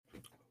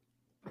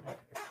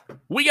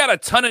We got a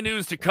ton of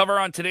news to cover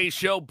on today's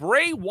show.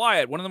 Bray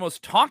Wyatt, one of the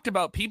most talked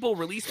about people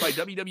released by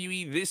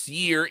WWE this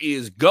year,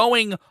 is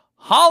going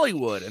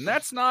Hollywood, and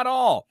that's not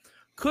all.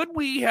 Could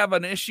we have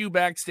an issue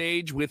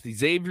backstage with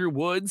Xavier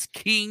Woods,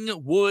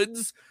 King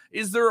Woods?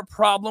 Is there a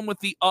problem with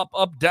the Up,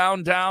 Up,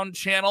 Down, Down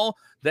channel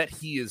that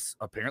he is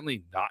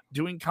apparently not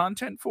doing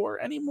content for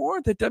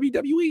anymore that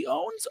WWE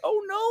owns?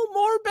 Oh no,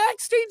 more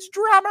backstage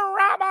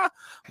drama-rama.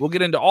 We'll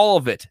get into all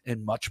of it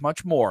and much,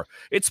 much more.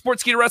 It's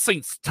Sportskeeda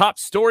Wrestling's top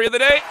story of the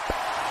day.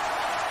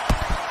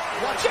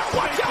 Watch out,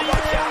 watch out,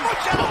 watch out,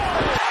 watch out.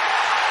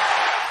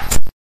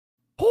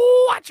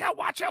 Oh, watch out,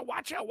 watch out,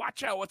 watch out,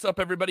 watch out. What's up,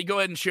 everybody? Go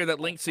ahead and share that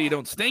link so you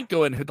don't stink. Go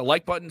ahead and hit the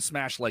like button,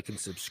 smash like and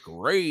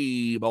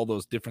subscribe. All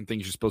those different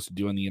things you're supposed to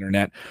do on the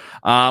internet.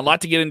 A lot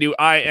to get into.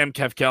 I am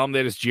Kev Kellum.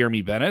 That is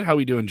Jeremy Bennett. How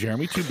we doing,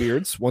 Jeremy? 2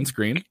 beards, 1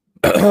 screen.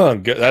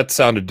 That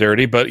sounded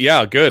dirty, but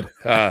yeah, good.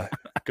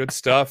 Good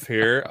stuff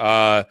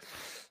here.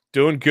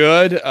 Doing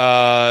good.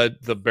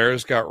 The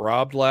Bears got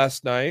robbed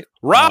last night.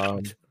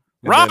 Robbed.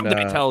 Robbed,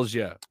 he tells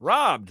you.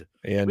 Robbed.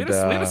 And we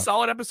had a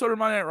solid episode of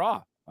Monday Night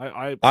Raw.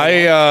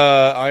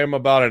 I am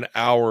about an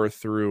hour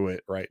through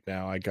it right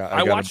now.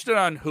 I watched it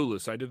on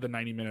Hulu, so I did the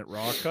 90-minute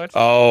Raw cut.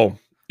 Oh,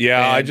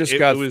 yeah.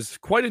 It was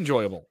quite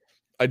enjoyable.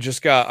 I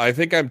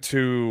think I'm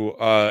to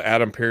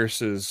Adam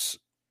Pearce's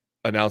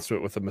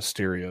announcement with the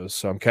Mysterios,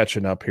 so I'm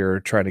catching up here.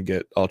 I'll try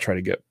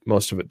to get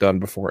most of it done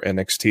before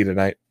NXT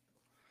tonight.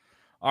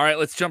 All right,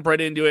 let's jump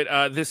right into it.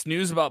 This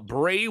news about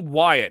Bray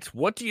Wyatt.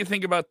 What do you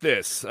think about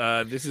this?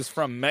 This is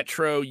from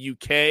Metro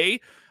UK.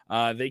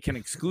 They can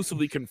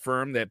exclusively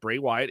confirm that Bray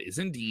Wyatt is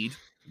indeed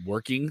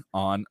working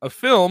on a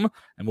film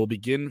and will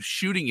begin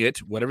shooting it,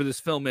 whatever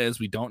this film is.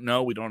 We don't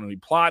know. We don't know any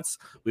plots.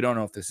 We don't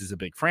know if this is a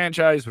big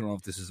franchise. We don't know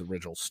if this is an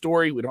original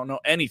story. We don't know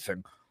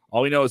anything.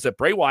 All we know is that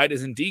Bray Wyatt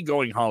is indeed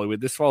going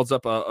Hollywood. This follows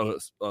up a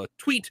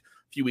tweet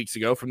a few weeks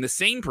ago from the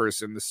same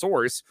person, the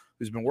source,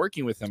 who's been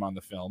working with him on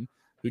the film,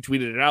 who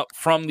tweeted it out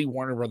from the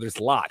Warner Brothers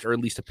lot, or at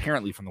least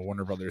apparently from the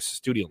Warner Brothers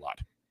studio lot.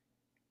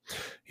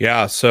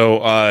 Yeah,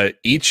 so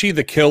Ichi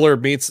the Killer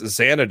meets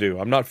Xanadu.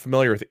 I'm not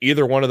familiar with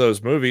either one of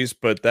those movies,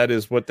 but that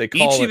is what they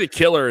call Ichi the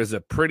Killer is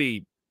a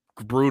pretty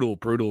brutal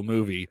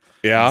movie.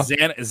 Yeah.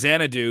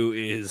 Xanadu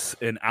is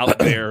an out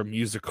there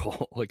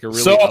musical, like a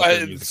really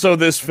musical. So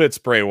this fits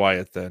Bray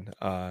Wyatt then,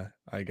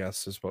 I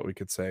guess is what we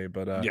could say.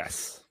 But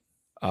yes.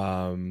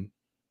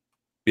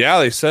 Yeah,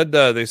 they said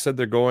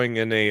they're going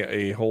in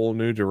a whole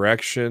new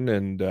direction,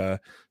 and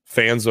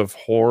fans of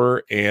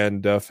horror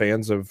and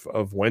fans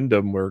of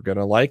Wyndham were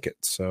gonna like it.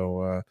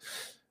 So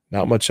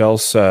not much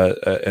else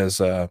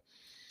has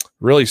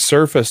really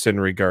surfaced in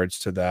regards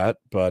to that.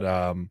 But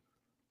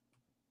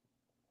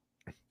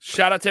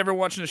shout out to everyone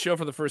watching the show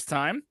for the first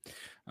time.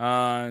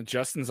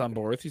 Justin's on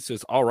board with. He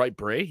says, "All right,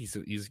 Bray."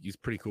 He's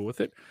pretty cool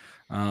with it.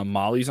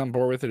 Molly's on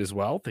board with it as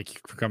well. Thank you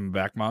for coming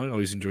back, Molly.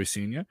 Always enjoy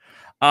seeing you.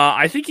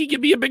 I think he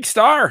could be a big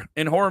star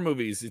in horror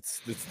movies. It's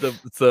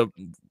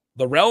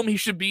the realm he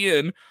should be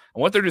in, and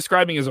what they're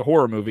describing as a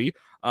horror movie.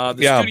 The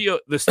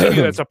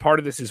studio that's a part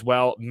of this as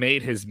well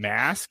made his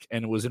mask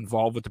and was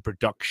involved with the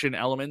production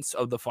elements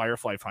of the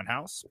Firefly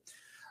Funhouse.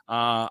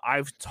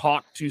 I've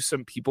talked to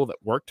some people that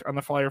worked on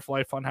the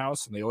Firefly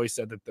Funhouse, and they always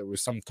said that there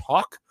was some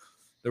talk.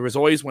 There was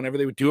always, whenever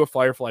they would do a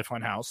Firefly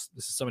Funhouse,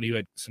 this is somebody who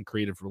had some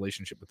creative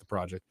relationship with the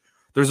project,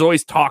 there's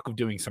always talk of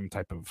doing some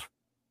type of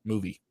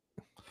movie.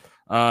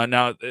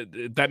 Now,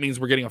 that means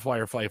we're getting a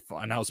Firefly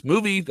Funhouse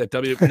movie that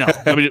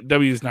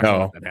WWE is not going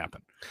to let that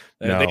happen.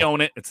 They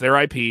own it. It's their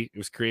IP. It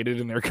was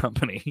created in their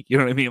company. You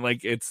know what I mean?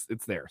 Like, it's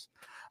theirs.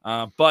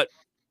 But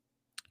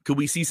could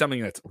we see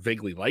something that's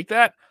vaguely like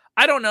that?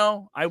 I don't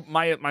know.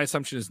 My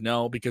assumption is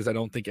no, because I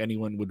don't think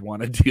anyone would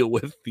want to deal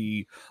with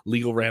the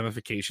legal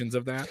ramifications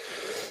of that.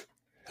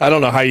 I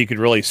don't know how you could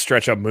really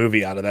stretch a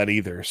movie out of that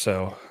either.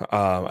 So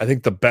I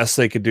think the best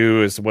they could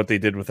do is what they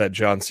did with that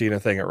John Cena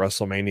thing at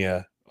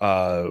WrestleMania,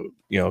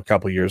 a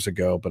couple years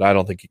ago. But I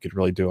don't think you could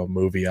really do a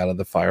movie out of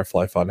the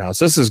Firefly Funhouse.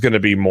 This is going to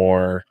be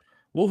more.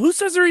 Well, who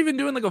says they're even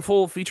doing like a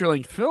full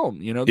feature-length film?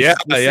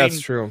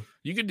 That's true.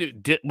 You can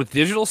do with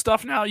digital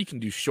stuff now. You can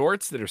do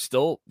shorts that are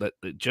still that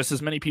just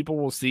as many people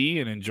will see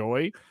and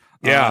enjoy.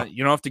 Yeah,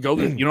 you don't have to go.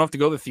 You don't have to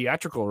go the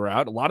theatrical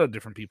route. A lot of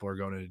different people are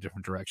going in a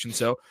different direction.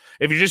 So,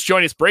 if you just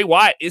join us, Bray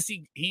Wyatt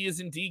he is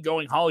indeed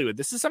going Hollywood.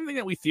 This is something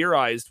that we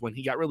theorized when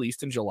he got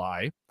released in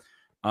July,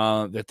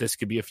 that this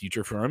could be a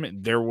future for him.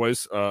 And there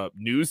was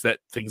news that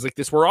things like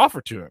this were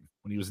offered to him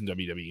when he was in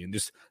WWE, and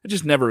it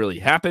just never really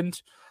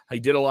happened. He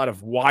did a lot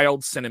of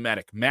wild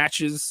cinematic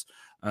matches.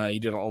 He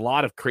did a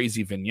lot of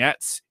crazy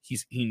vignettes.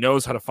 He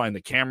knows how to find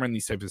the camera in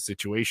these types of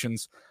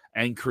situations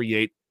and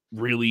create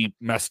really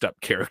messed up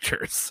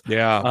characters.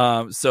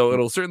 Yeah. So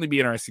it'll certainly be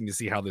interesting to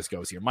see how this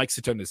goes here. Mike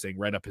Satunda is saying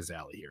right up his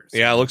alley here. So,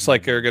 yeah, it looks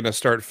like they're going to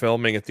start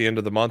filming at the end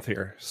of the month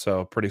here.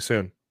 So pretty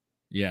soon.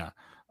 Yeah.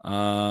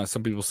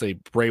 Some people say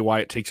Bray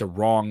Wyatt takes a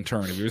wrong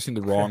turn. Have you ever seen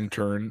the Wrong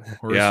Turn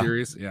horror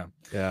series? Yeah.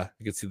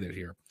 You can see that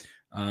here.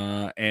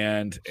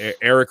 And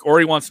Eric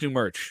already wants new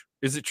merch.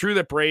 Is it true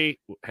that Bray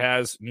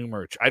has new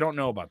merch? I don't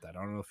know about that. I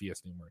don't know if he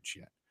has new merch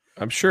yet.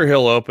 I'm sure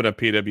he'll open a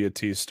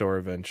PWT store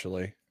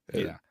eventually.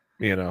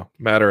 Yeah.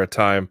 Matter of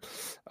time.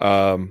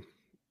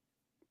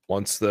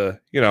 Once the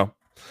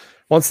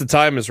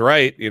time is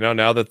right,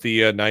 now that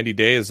the 90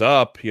 day is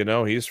up,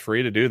 he's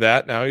free to do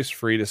that. Now he's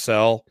free to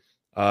sell.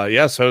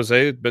 Yes,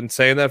 Jose had been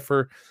saying that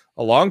for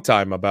a long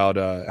time about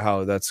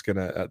how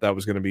that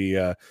was gonna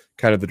be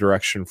kind of the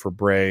direction for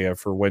Bray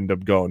for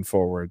Wyndham going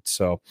forward.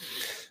 So,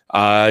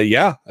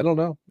 I don't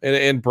know,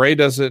 and Bray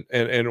doesn't,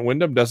 and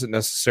Wyndham doesn't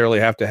necessarily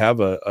have to have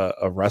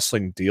a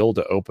wrestling deal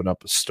to open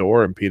up a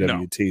store in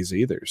PWTs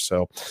either.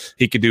 So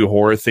he could do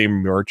horror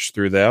themed merch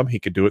through them. He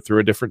could do it through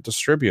a different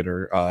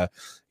distributor.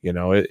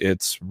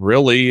 It's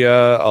really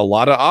a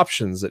lot of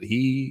options that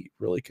he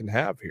really can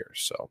have here.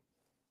 So,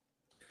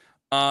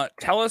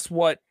 tell us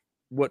what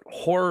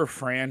horror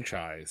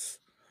franchise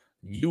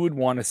you would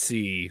want to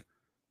see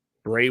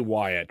Bray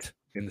Wyatt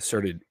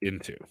inserted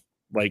into.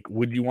 Like,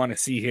 would you want to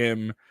see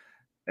him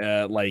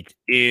like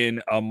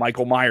in a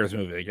Michael Myers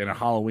movie, like in a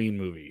Halloween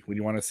movie? Would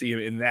you want to see him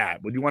in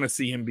that? Would you want to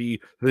see him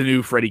be the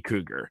new Freddy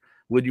Krueger?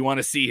 Would you want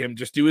to see him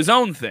just do his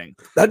own thing?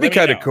 That'd be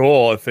kind of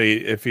cool if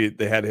they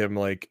had him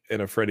like in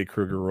a Freddy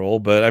Krueger role.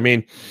 But I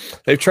mean,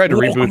 they've tried to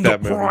reboot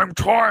that movie. Prime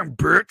time,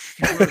 bitch.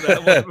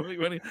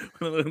 When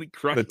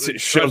he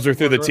shoves her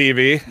through the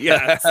TV.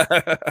 Yes,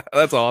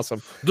 that's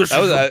awesome. This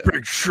is a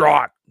big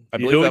shot. I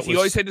believe he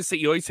always had to say.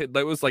 He always said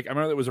that was like. I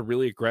remember that was a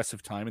really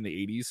aggressive time in the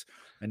 80s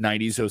and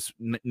 90s. Those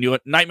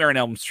Nightmare on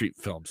Elm Street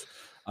films,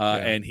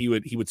 and he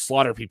would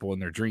slaughter people in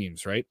their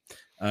dreams, right?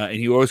 And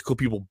he would always call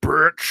people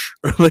bitch.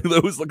 Like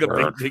that was like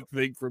a big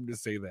thing for him to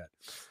say that.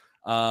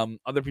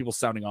 Other people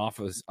sounding off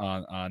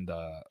on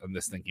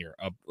this thing here.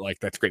 Like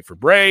that's great for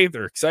Bray.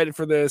 They're excited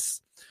for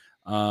this.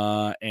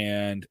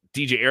 And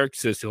DJ Eric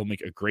says he'll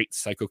make a great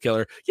psycho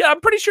killer. Yeah, I'm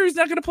pretty sure he's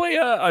not going to play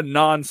a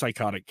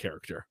non-psychotic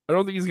character. I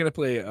don't think he's going to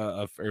play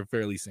a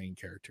fairly sane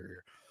character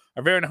here.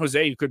 Our very own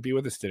Jose, who could be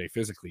with us today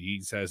physically, he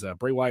says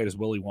Bray Wyatt is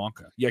Willy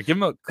Wonka. Yeah, give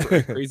him a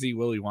crazy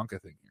Willy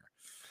Wonka thing here.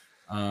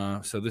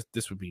 So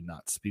this would be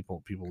nuts.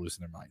 People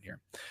losing their mind here.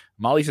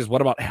 Molly says,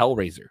 what about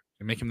Hellraiser?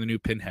 And make him the new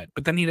Pinhead.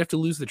 But then he'd have to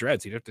lose the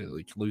dreads. He'd have to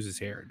like lose his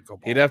hair and go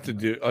bald. He'd have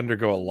to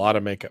undergo a lot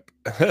of makeup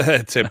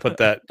to put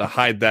that to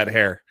hide that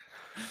hair.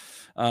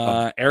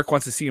 Eric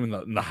wants to see him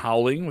in the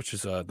Howling, which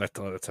is that's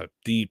a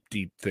deep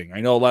thing.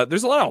 I know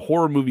there's a lot of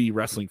horror movie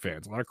wrestling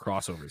fans, a lot of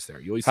crossovers there.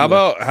 You always how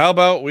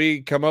about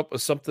we come up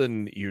with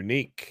something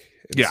unique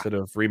instead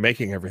of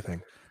remaking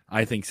everything?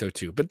 I think so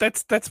too. But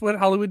that's what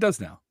Hollywood does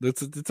now.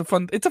 It's a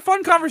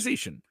fun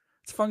conversation.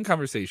 It's a fun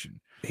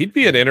conversation. He'd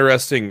be an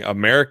interesting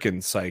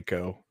American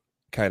Psycho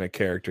kind of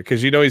character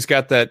because he's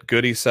got that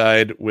goody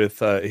side with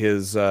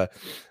his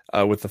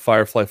with the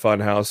Firefly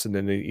Funhouse, and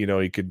then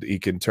he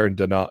can turn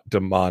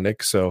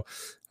demonic. So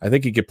I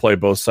think he could play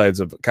both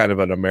sides of kind of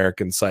an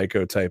American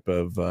Psycho type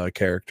of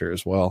character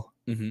as well.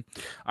 Mm-hmm.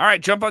 All right,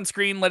 jump on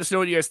screen. Let us know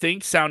what you guys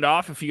think. Sound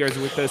off if you guys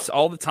are with us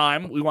all the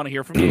time. We want to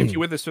hear from you. If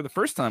you're with us for the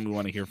first time, we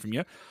want to hear from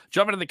you.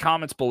 Jump into the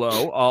comments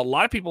below. A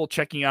lot of people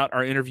checking out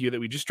our interview that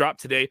we just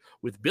dropped today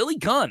with Billy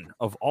Gunn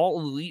of All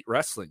Elite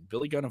Wrestling.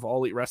 Billy Gunn of All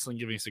Elite Wrestling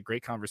giving us a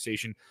great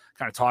conversation,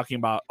 kind of talking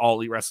about All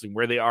Elite Wrestling,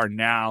 where they are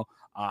now,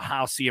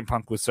 how CM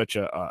Punk was such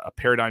a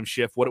paradigm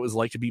shift, what it was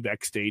like to be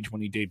backstage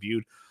when he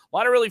debuted. A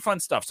lot of really fun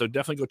stuff, so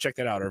definitely go check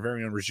that out. Our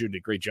very own Raju did a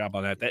great job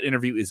on that. That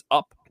interview is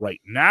up right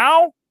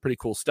now. Pretty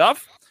cool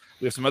stuff.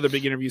 We have some other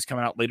big interviews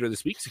coming out later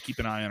this week, so keep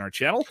an eye on our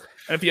channel.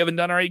 And if you haven't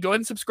done already, go ahead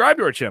and subscribe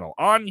to our channel.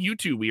 On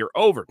YouTube, we are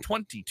over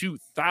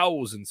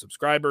 22,000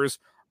 subscribers,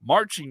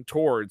 marching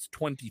towards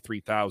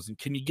 23,000.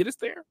 Can you get us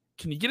there?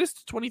 Can you get us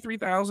to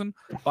 23,000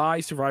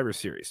 by Survivor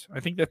Series? I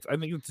think that's a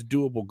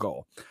doable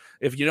goal.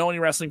 If you know any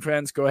wrestling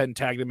fans, go ahead and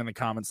tag them in the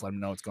comments. Let them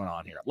know what's going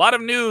on here. A lot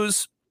of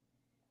news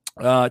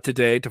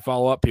today to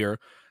follow up here.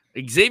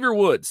 Xavier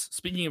Woods,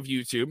 speaking of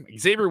YouTube,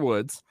 Xavier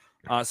Woods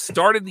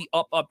started the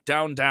Up,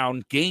 Down,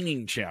 Down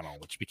gaming channel,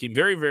 which became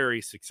very,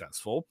 very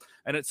successful.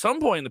 And at some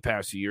point in the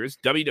past few years,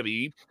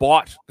 WWE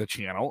bought the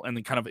channel and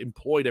then kind of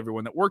employed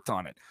everyone that worked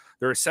on it.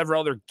 There are several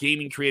other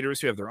gaming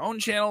creators who have their own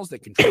channels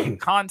that contribute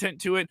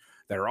content to it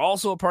that are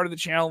also a part of the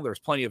channel. There's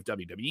plenty of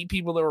WWE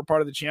people that were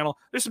part of the channel.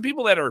 There's some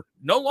people that are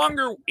no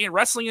longer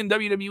wrestling in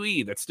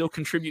WWE that still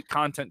contribute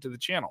content to the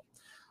channel.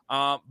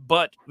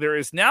 But there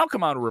has now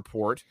come out a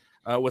report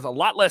with a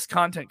lot less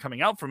content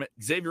coming out from it.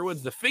 Xavier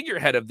Woods, the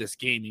figurehead of this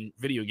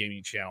video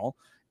gaming channel,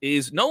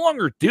 is no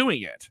longer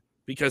doing it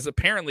because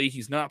apparently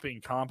he's not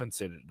being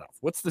compensated enough.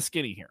 What's the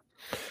skinny here?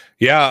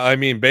 Yeah, I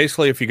mean,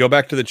 basically, if you go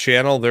back to the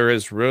channel, there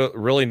has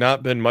really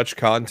not been much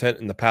content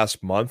in the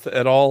past month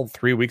at all.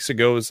 3 weeks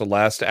ago was the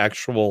last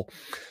actual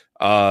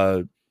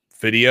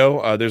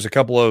video. There's a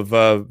couple of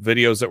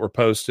videos that were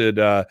posted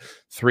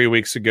 3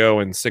 weeks ago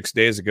and 6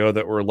 days ago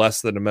that were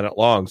less than a minute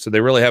long. So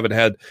they really haven't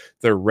had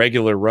their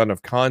regular run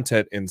of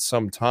content in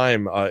some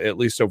time, at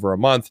least over a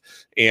month.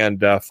 And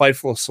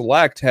Fightful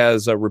Select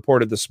has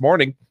reported this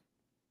morning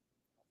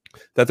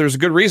that there's a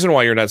good reason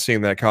why you're not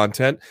seeing that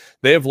content.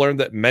 They have learned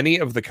that many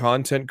of the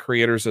content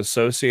creators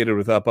associated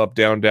with Up, Up,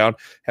 Down, Down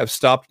have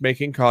stopped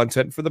making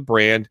content for the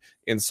brand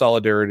in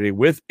solidarity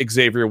with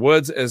Xavier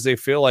Woods, as they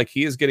feel like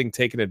he is getting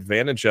taken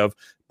advantage of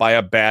by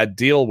a bad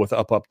deal with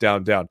Up, Up,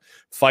 Down, Down.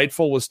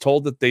 Fightful was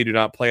told that they do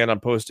not plan on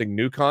posting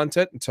new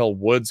content until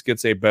Woods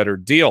gets a better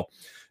deal.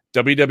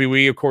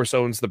 WWE, of course,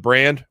 owns the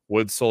brand.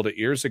 Woods sold it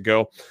years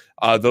ago.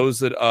 Those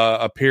that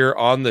appear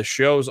on the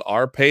shows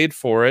are paid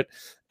for it.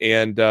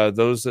 And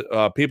those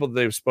people that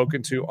they've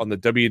spoken to on the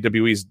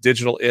WWE's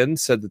digital end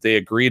said that they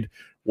agreed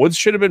Woods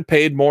should have been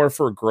paid more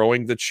for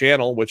growing the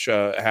channel, which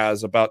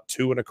has about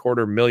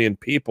 2.25 million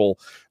people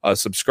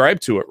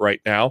subscribed to it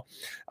right now.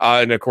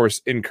 And, of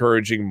course,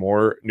 encouraging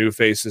more new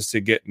faces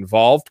to get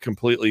involved,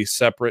 completely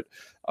separate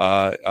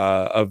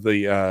of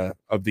the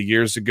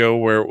years ago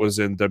where it was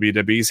in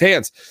WWE's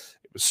hands.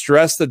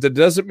 Stress that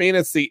doesn't mean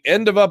it's the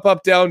end of Up,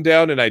 Up, Down,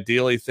 Down, and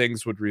ideally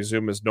things would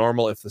resume as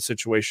normal if the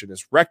situation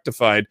is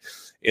rectified.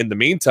 In the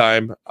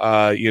meantime,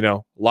 a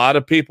lot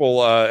of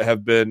people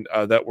have been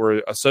that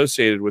were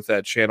associated with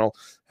that channel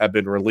have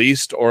been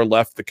released or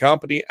left the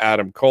company.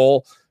 Adam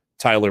Cole,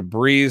 Tyler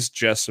Breeze,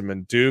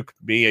 Jessamine Duke,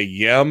 Mia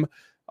Yim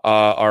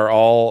are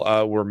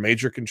all were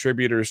major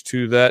contributors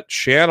to that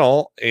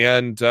channel,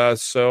 and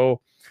so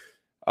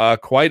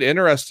quite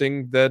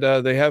interesting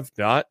that they have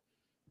not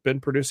been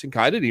producing.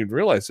 I didn't even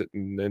realize it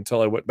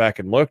until I went back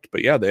and looked,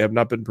 but yeah, they have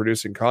not been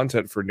producing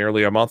content for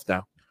nearly a month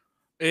now.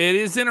 It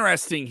is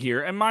interesting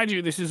here, and mind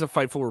you, this is a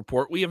Fightful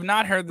report. We have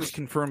not heard this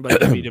confirmed by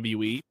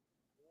WWE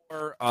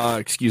or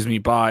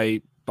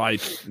by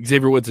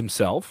Xavier Woods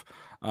himself.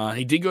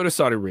 He did go to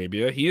Saudi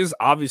Arabia. He is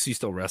obviously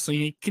still wrestling.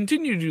 He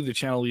continued to do the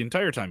channel the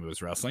entire time he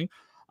was wrestling,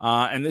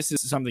 and this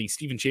is something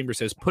Stephen Chambers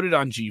says put it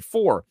on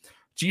G4.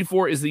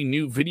 G4 is the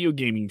new video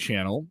gaming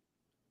channel,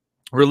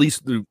 or at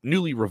least the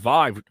newly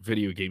revived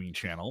video gaming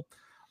channel,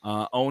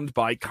 owned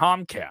by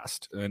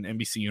Comcast and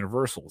NBC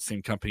Universal,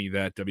 same company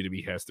that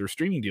WWE has their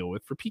streaming deal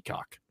with for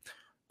Peacock.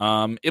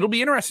 It'll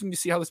be interesting to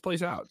see how this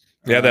plays out.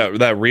 Yeah,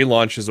 that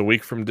relaunch is a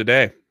week from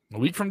today. A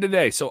week from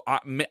today. So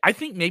I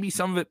think maybe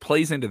some of it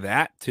plays into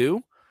that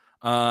too,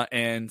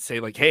 and say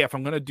like, hey, if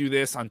I'm going to do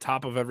this on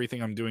top of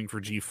everything I'm doing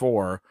for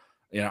G4,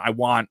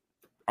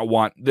 I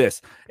want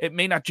this. It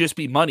may not just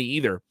be money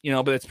either,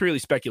 but it's purely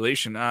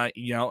speculation.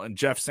 And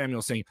Jeff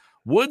Samuel saying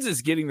Woods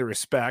is getting the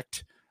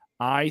respect.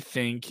 I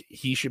think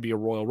he should be a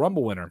Royal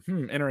Rumble winner.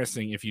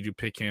 Interesting if you do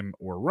pick him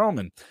or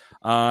Roman.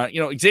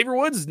 Xavier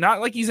Woods is not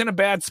like he's in a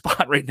bad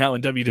spot right now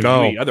in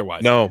WWE.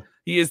 Otherwise, no,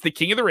 he is the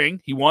king of the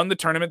ring. He won the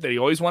tournament that he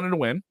always wanted to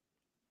win.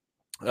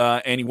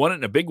 And he won it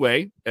in a big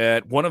way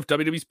at one of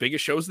WWE's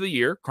biggest shows of the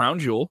year, Crown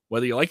Jewel,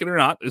 whether you like it or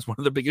not, is one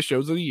of the biggest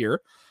shows of the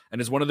year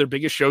and is one of their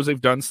biggest shows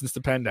they've done since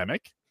the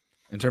pandemic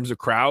in terms of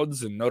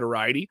crowds and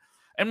notoriety,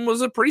 and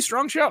was a pretty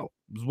strong show.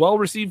 It was a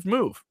well-received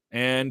move.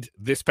 And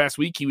this past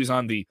week, he was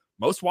on the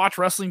most watched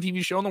wrestling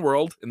TV show in the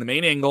world in the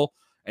main angle,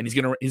 and he's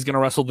gonna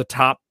wrestle the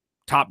top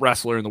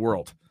wrestler in the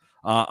world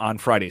on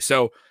Friday.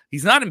 So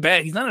he's not in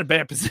a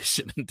bad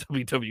position in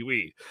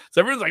WWE. So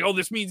everyone's like, oh,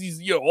 this means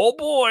he's oh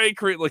boy,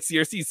 like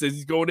CRC says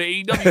he's going to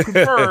AEW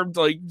confirmed,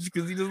 like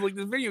because he doesn't like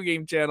this video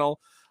game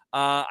channel.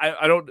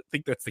 I don't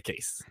think that's the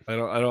case.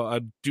 I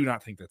do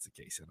not think that's the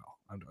case at all.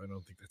 I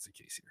don't think that's the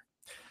case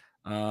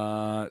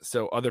here.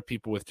 So other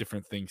people with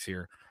different things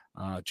here.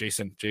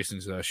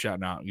 Jason's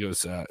shouting out. He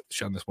goes,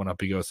 shouting this one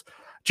up. He goes,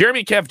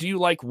 Jeremy Kev, do you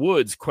like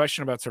Woods?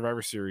 Question about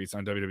Survivor Series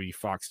on WWE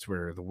Fox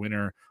Twitter. The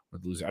winner or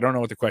the loser. I don't know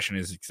what the question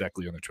is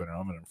exactly on the Twitter. I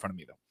don't have it in front of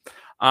me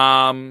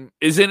though.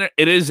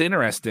 It is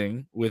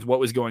interesting with what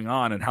was going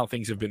on and how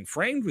things have been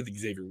framed with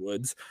Xavier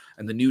Woods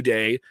and the New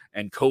Day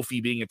and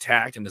Kofi being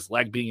attacked and his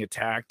leg being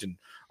attacked and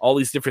all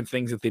these different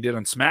things that they did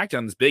on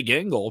SmackDown, this big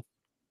angle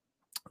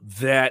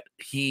that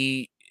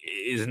he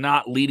is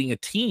not leading a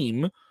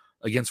team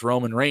against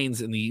Roman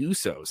Reigns and the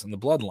Usos and the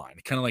Bloodline.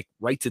 It kind of like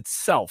writes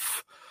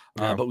itself.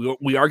 Yeah. But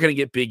we are going to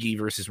get Big E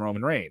versus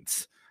Roman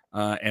Reigns.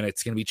 And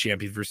it's going to be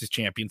champion versus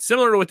champion,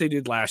 similar to what they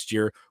did last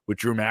year with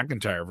Drew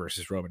McIntyre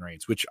versus Roman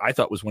Reigns, which I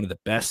thought was one of the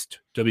best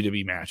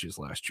WWE matches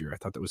last year. I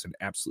thought that was an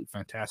absolute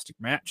fantastic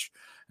match,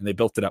 and they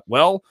built it up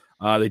well.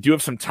 They do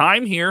have some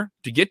time here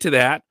to get to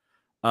that.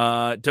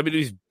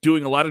 WWE's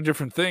doing a lot of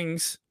different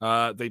things.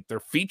 They're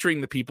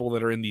featuring the people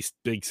that are in these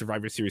big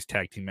Survivor Series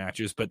tag team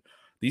matches, but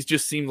these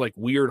just seem like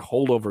weird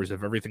holdovers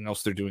of everything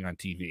else they're doing on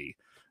TV.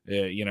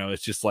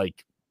 It's just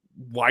like,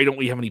 why don't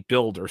we have any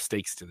build or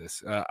stakes to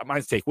this? My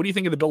take. What do you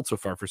think of the build so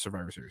far for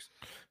Survivor Series?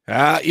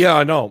 Yeah,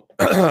 I know.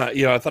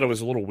 I thought it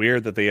was a little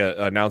weird that they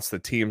announced the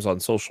teams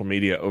on social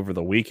media over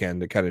the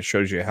weekend. It kind of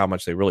shows you how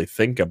much they really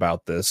think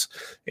about this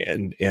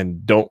and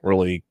don't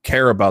really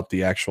care about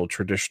the actual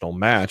traditional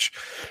match.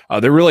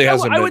 There really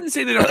hasn't. I wouldn't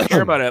say they don't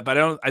care about it,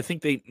 but I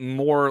think they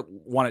more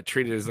want it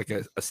treated as like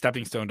a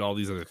stepping stone to all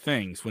these other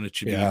things when it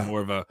should be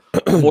more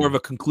of a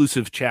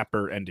conclusive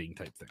chapter ending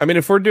type thing. I mean,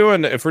 if we're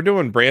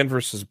doing brand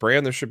versus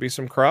brand, there should be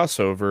some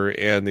crossover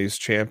and these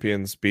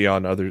champions be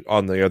on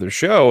the other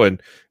show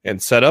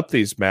and set up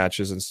these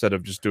matches instead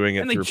of just doing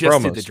it through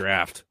promos. Did the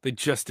draft. They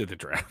just did the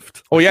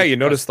draft. Oh yeah, you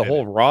notice the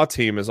whole Raw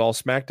team is all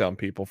SmackDown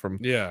people from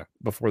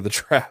before the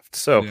draft.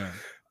 So,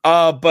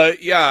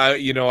 but yeah,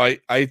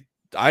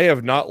 I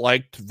have not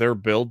liked their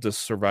build to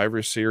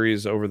Survivor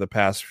Series over the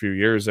past few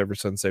years, ever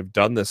since they've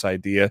done this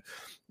idea,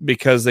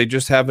 because they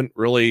just haven't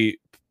really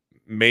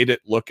made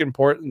it look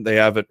important. They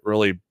haven't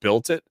really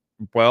built it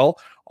well.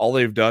 All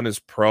they've done is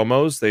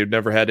promos. They've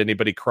never had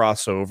anybody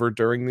cross over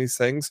during these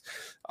things.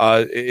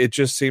 It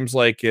just seems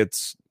like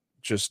it's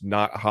just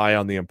not high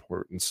on the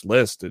importance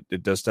list.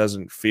 It just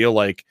doesn't feel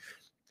like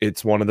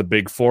it's one of the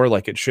big four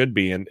like it should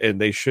be. And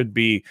they should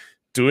be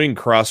doing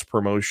cross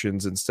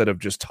promotions instead of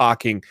just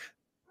talking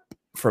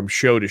from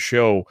show to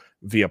show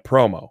via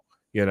promo.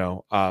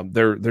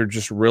 There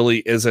just really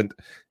isn't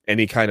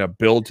any kind of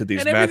build to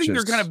these matches. Everything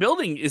they're kind of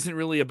building isn't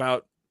really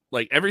about,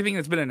 like, everything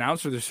that's been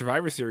announced for the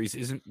Survivor Series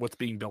isn't what's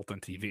being built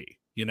on TV,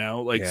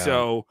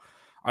 So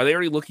are they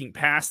already looking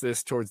past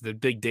this towards the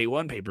big day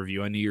one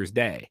pay-per-view on New Year's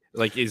Day?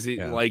 Like, is it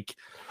like,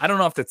 I don't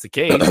know if that's the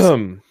case.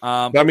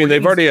 I mean,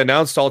 they've already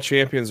announced all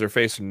champions are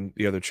facing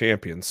the other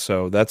champions,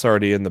 so that's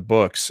already in the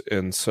books.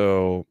 And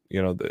so,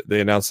 they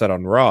announced that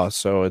on Raw.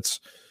 So it's,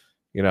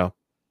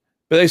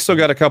 but they still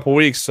got a couple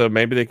weeks, so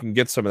maybe they can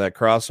get some of that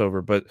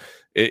crossover. But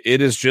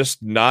it is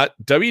just not,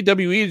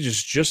 WWE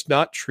just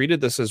not treated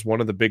this as one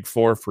of the big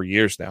four for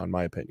years now, in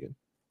my opinion.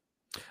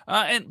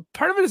 And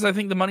part of it is, I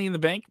think, the Money in the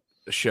Bank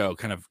show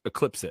kind of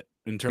eclipsed it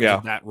in terms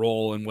of that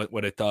role and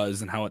what it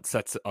does and how it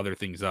sets other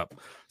things up.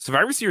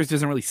 Survivor Series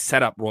doesn't really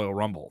set up Royal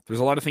Rumble.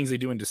 There's a lot of things they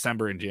do in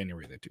December and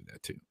January that do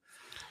that too.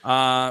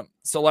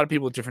 So a lot of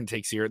people with different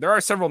takes here. There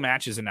are several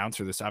matches announced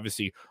for this.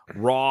 Obviously,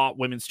 Raw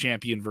Women's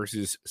Champion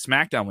versus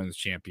SmackDown Women's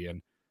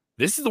Champion.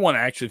 This is the one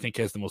I actually think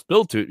has the most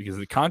build to it because of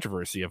the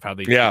controversy of how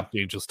they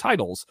change those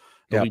titles.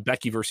 It'll be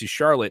Becky versus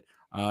Charlotte.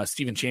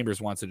 Steven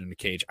Chambers wants it in a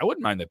cage. I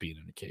wouldn't mind that being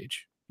in a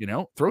cage.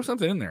 Throw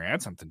something in there,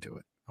 add something to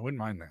it. I wouldn't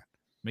mind that.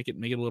 Make it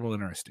a little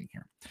interesting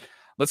here.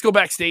 Let's go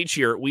backstage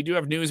here. We do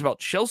have news about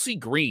Chelsea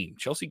Green.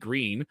 Chelsea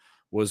Green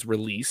was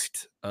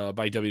released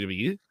by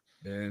WWE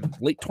in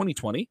late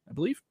 2020, I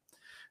believe.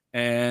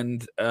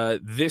 And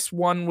this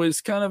one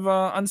was kind of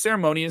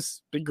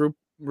unceremonious, big group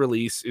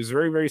release. It was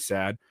very, very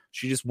sad.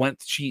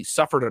 She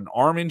suffered an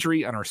arm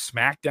injury on her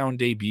SmackDown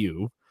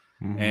debut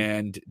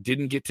and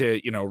didn't get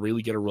to,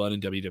 really get a run in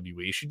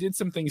WWE. She did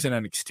some things in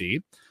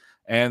NXT.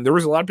 And there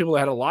was a lot of people that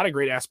had a lot of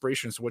great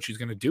aspirations to what she's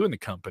going to do in the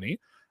company.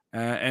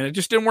 And it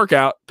just didn't work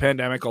out.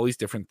 Pandemic, all these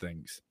different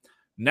things.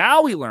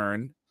 Now we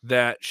learn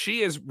that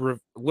she has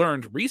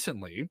learned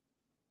recently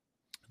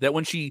that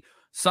when she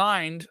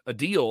signed a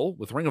deal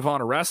with Ring of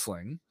Honor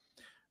Wrestling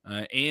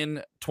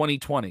in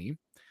 2020,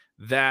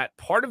 that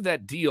part of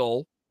that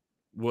deal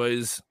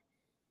was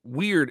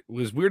weird. It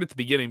was weird at the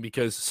beginning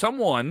because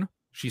someone,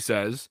 she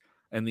says,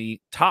 and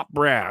the top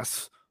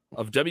brass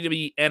of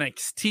WWE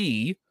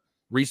NXT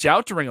reached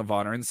out to Ring of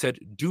Honor and said,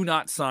 do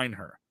not sign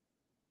her.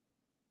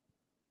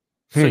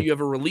 So you have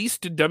a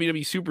released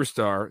WWE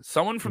superstar,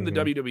 someone from the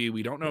WWE,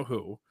 we don't know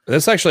who.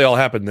 This actually all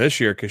happened this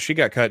year because she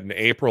got cut in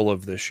April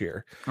of this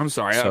year. I'm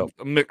sorry,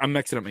 I'm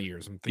mixing up my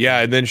years. And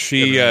then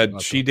she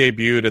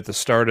debuted at the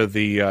start of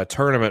the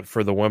tournament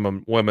for the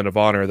Women of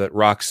Honor that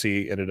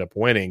Roxy ended up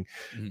winning.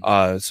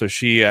 So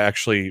she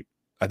actually,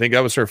 I think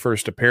that was her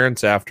first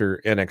appearance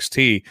after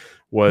NXT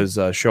was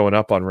showing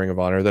up on Ring of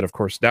Honor. That, of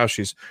course, now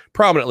she's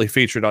prominently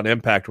featured on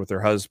Impact with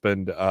her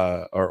husband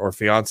or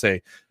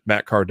fiance,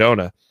 Matt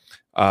Cardona.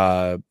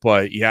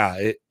 But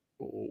yeah,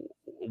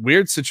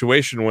 weird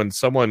situation when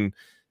someone,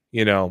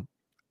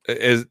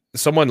 is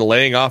someone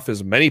laying off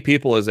as many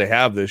people as they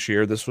have this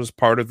year. This was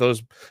part of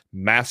those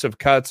massive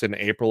cuts in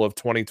April of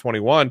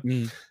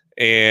 2021.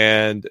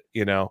 And,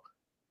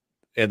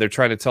 and they're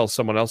trying to tell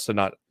someone else to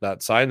not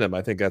sign them.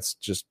 I think that's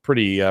just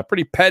pretty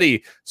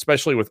petty,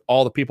 especially with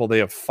all the people they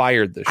have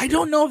fired this year. I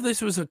don't know if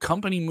this was a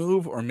company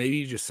move or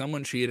maybe just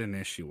someone she had an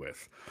issue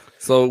with.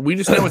 So we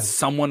just know it's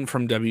someone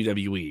from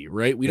WWE,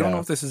 right? We don't know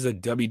if this is a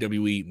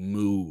WWE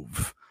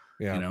move.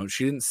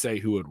 She didn't say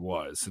who it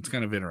was. It's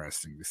kind of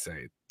interesting to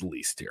say the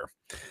least here.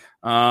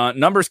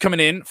 Numbers coming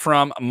in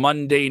from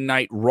Monday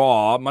Night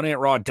Raw. Monday Night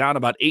Raw down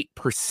about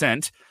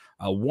 8%.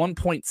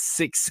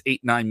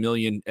 1.689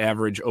 million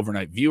average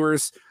overnight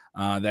viewers.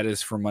 That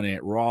is for Monday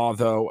Night Raw,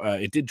 though.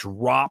 It did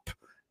drop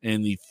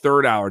in the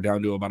third hour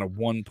down to about a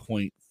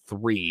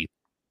 1.3.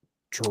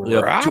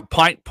 Drop?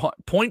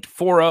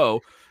 0.40.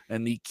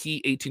 And the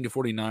key 18 to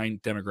 49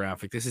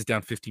 demographic, this is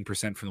down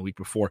 15% from the week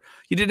before.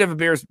 You did have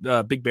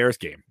a big Bears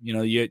game.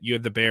 You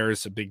had the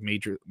Bears, a big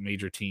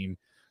major team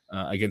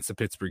against the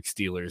Pittsburgh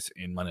Steelers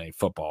in Monday Night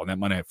Football. And that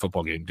Monday Night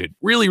Football game did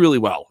really, really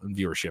well in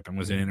viewership and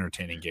was an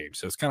entertaining game.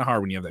 So it's kind of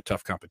hard when you have that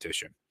tough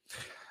competition.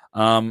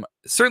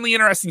 Certainly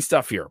interesting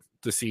stuff here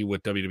to see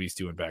what WWE's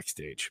doing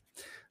backstage.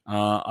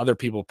 Other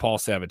people, Paul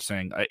Savage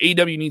saying,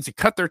 AEW needs to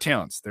cut their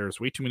talents. There's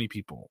way too many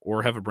people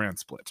or have a brand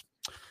split.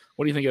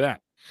 What do you think of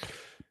that?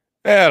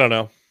 I don't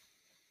know.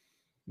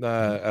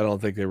 I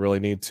don't think they really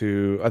need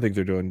to. I think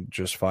they're doing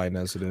just fine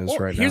as it is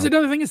right now. Here's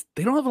another thing: is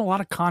they don't have a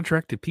lot of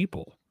contracted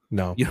people.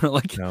 No,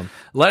 like no.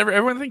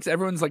 everyone thinks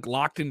everyone's like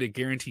locked into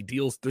guaranteed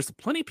deals. There's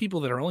plenty of people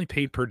that are only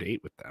paid per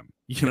date with them.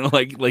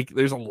 Like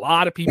there's a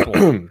lot of people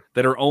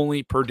that are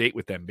only per date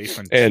with them based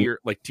on tier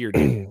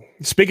date.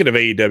 Speaking of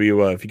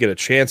AEW, if you get a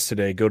chance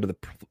today, go to the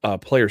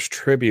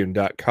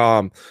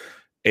playerstribune.com.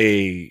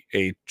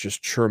 A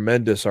just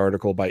tremendous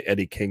article by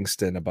Eddie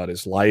Kingston about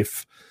his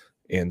life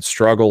and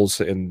struggles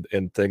and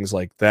things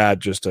like that.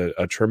 Just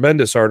a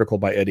tremendous article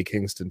by Eddie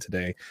Kingston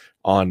today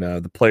on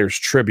the Players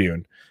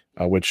Tribune,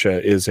 which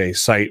is a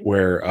site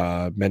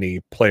where many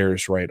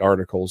players write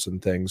articles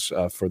and things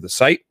for the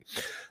site.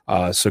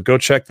 So go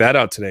check that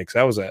out today,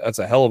 because that's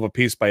a hell of a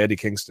piece by Eddie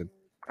Kingston.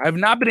 I've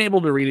not been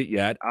able to read it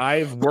yet.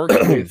 I've worked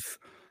with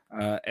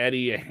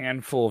Eddie a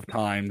handful of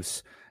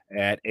times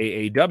at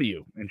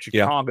AAW in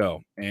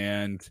Chicago,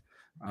 and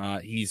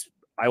I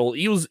will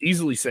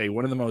easily say,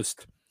 one of the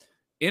most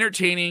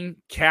entertaining,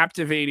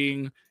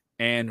 captivating,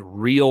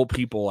 and real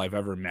people I've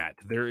ever met.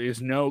 There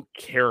is no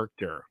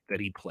character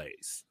that he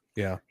plays.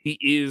 Yeah. He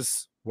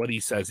is what he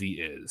says he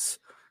is.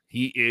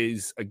 He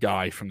is a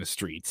guy from the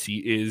streets. He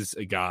is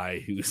a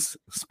guy who's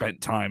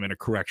spent time in a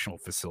correctional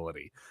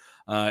facility.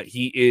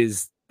 He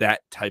is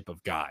that type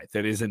of guy.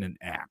 That isn't an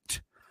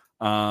act.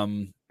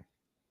 And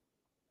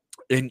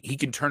he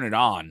can turn it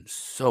on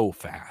so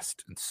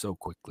fast and so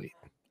quickly.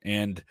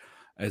 And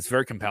it's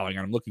very compelling.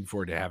 I'm looking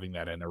forward to having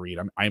that in a read.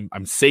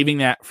 I'm saving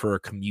that for a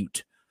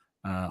commute.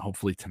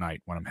 Hopefully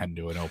tonight when I'm heading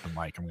to an open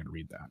mic, I'm going to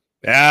read that.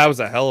 Yeah, it was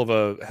a hell of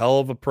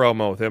a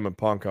promo with him and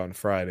Punk on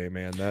Friday,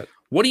 man.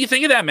 What do you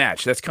think of that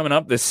match? That's coming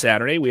up this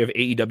Saturday. We have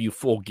AEW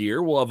Full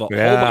Gear. We'll have a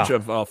whole bunch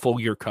of Full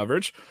Gear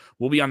coverage.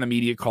 We'll be on the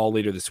media call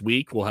later this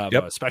week. We'll have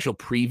a special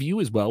preview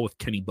as well with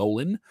Kenny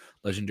Bolin,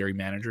 legendary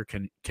manager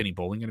Kenny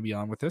Bolin, going to be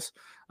on with us.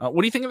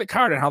 What do you think of the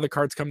card and how the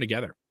cards come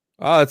together?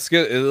 It's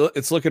good.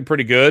 It's looking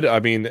pretty good.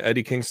 I mean,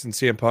 Eddie Kingston,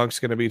 CM Punk's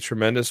going to be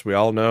tremendous. We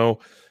all know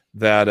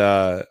that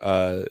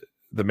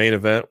the main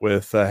event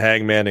with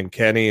Hangman and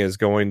Kenny is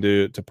going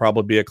to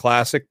probably be a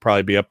classic,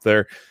 probably be up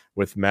there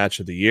with match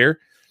of the year.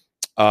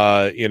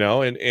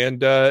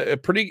 And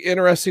pretty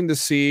interesting to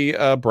see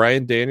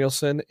Bryan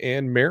Danielson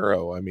and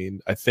Miro. I mean,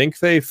 I think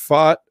they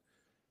fought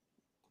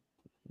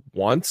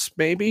once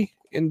maybe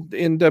in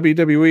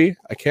WWE.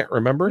 I can't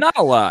remember. Not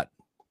a lot.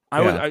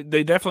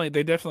 They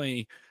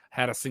definitely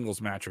had a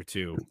singles match or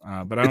two,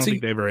 but I don't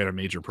think they ever had a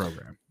major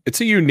program. It's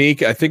a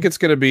unique. I think it's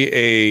going to be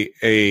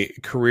a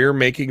career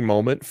making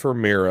moment for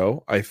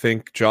Miro. I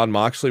think Jon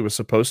Moxley was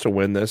supposed to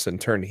win this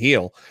and turn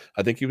heel.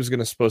 I think he was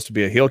supposed to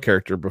be a heel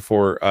character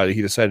before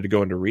he decided to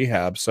go into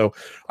rehab. So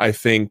I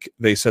think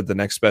they said the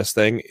next best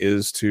thing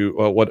is to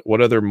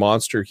what other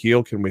monster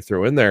heel can we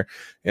throw in there,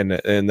 and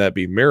that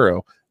be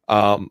Miro.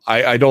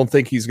 I don't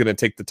think he's going to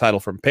take the title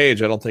from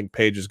Paige. I don't think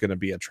Paige is going to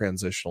be a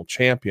transitional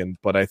champion,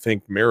 but I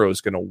think Miro is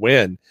going to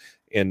win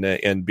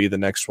and be the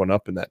next one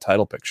up in that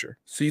title picture.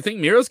 So you think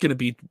Miro's going to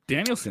beat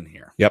Danielson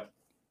here? Yep,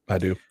 I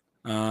do.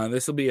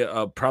 This will be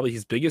probably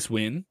his biggest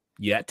win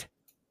yet.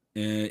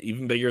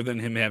 Even bigger than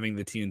him having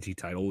the TNT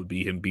title would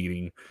be him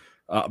beating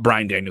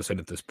Bryan Danielson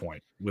at this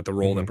point, with the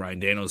role that Bryan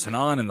Danielson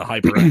on and the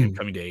hype around him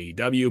coming to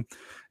AEW.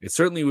 It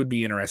certainly would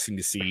be interesting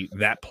to see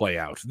that play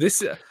out.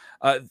 This,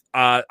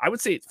 I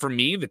would say, for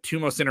me, the two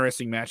most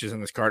interesting matches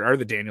on this card are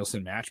the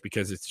Danielson match,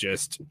 because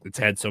it's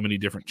had so many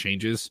different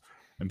changes,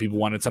 and people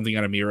wanted something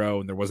out of Miro,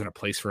 and there wasn't a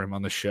place for him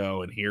on the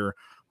show. And here,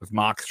 with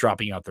Mox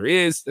dropping out,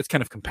 it's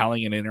kind of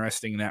compelling and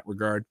interesting in that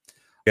regard.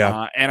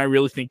 Yeah, and I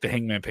really think the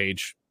Hangman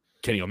Page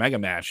Kenny Omega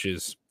match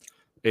is.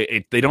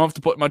 They don't have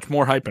to put much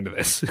more hype into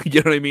this.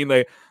 You know what I mean?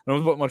 They don't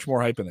have to put much more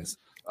hype in this.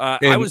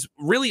 I was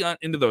really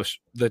into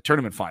the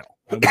tournament final.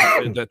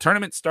 The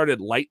tournament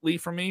started lightly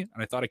for me, and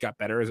I thought it got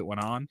better as it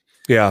went on.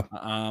 Yeah.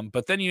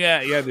 But then you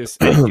had this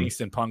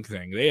Kingston Punk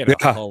thing. They had a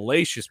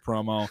hellacious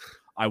promo.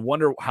 I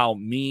wonder how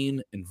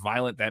mean and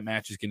violent that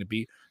match is going to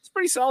be. It's a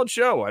pretty solid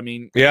show. I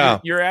mean,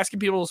 you're asking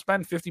people to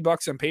spend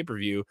 $50 on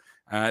pay-per-view.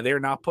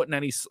 They're not putting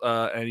any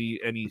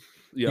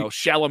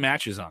shallow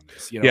matches on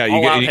this.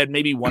 All Out had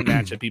maybe one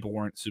match that people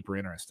weren't super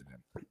interested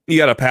in. You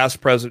got a past,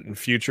 present, and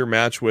future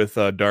match with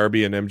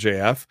Darby and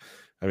MJF.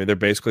 I mean, they're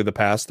basically the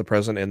past, the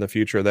present, and the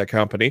future of that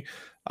company.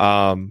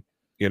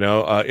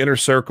 Inner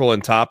Circle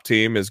and Top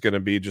Team is going to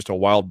be just a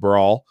wild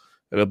brawl.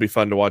 It'll be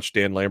fun to watch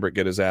Dan Lambert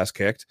get his ass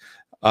kicked.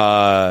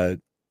 The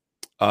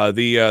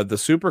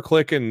Super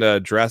Click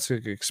and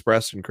Jurassic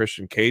Express and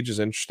Christian Cage is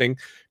interesting,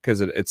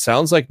 because it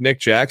sounds like Nick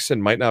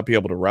Jackson might not be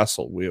able to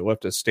wrestle. We'll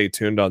have to stay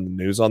tuned on the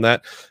news on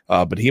that,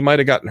 but he might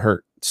have gotten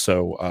hurt.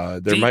 So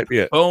there might be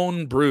a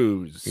bone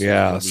bruise.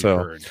 Yeah, so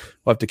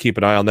we'll have to keep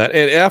an eye on that.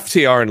 And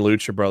FTR and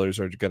Lucha Brothers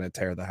are going to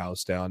tear the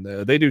house down.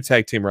 They do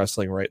tag team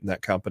wrestling right in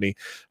that company.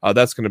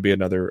 That's going to be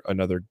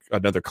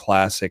another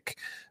classic,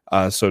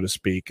 so to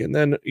speak. And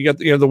then you got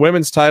the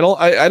women's title.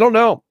 I don't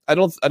know. I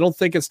don't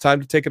think it's time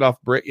to take it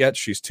off Britt yet.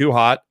 She's too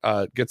hot.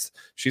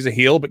 She's a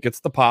heel, but gets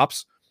the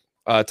pops.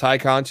 Ty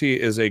Conti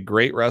is a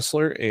great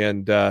wrestler,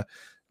 and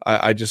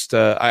I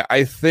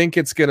think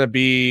it's going to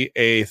be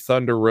a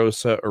Thunder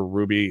Rosa or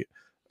Ruby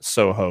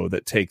Soho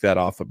that take that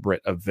off of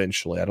Britt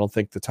eventually. I don't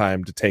think the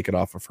time to take it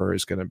off of her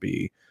is going to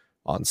be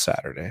on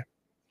Saturday.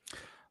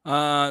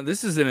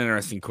 This is an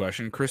interesting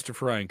question.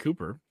 Christopher Ryan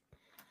Cooper.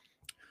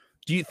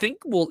 Do you think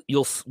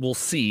we'll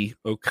see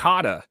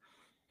Okada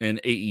in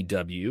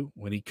AEW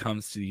when he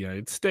comes to the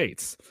United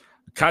States?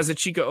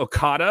 Kazuchika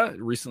Okada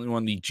recently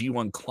won the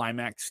G1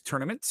 Climax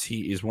tournaments.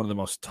 He is one of the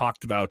most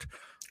talked about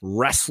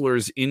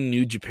wrestlers in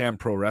New Japan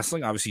Pro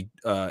Wrestling. Obviously,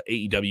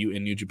 AEW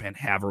and New Japan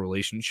have a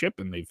relationship,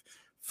 and they've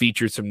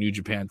featured some New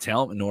Japan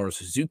talent. Minoru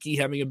Suzuki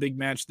having a big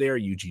match there.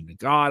 Yuji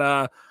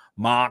Nagata,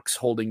 Mox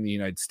holding the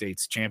United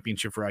States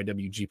Championship for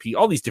IWGP.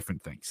 All these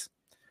different things.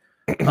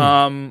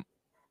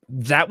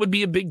 That would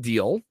be a big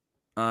deal.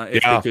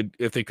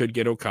 If they could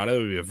get Okada, it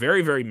would be a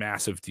very, very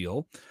massive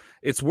deal.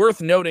 It's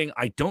worth noting,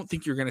 I don't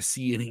think you're going to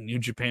see any New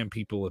Japan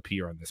people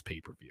appear on this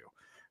pay-per-view.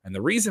 And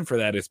the reason for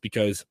that is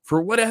because,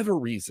 for whatever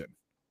reason,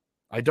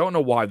 I don't know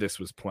why this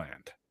was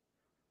planned.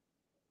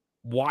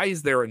 Why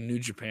is there a New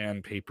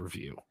Japan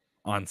pay-per-view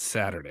on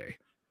Saturday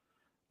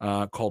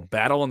called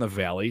Battle in the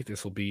Valley?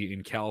 This will be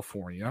in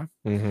California.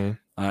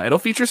 It'll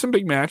feature some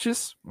big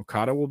matches.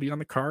 Okada will be on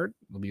the card.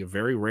 It'll be a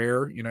very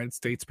rare United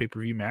States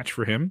pay-per-view match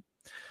for him.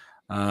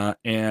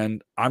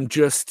 And I'm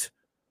just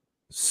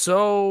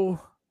so...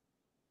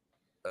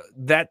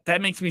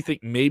 that makes me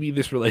think maybe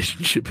this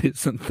relationship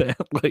isn't that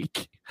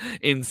like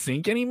in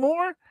sync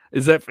anymore.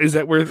 Is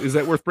that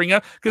worth bringing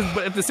up?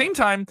 But at the same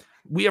time,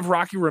 we have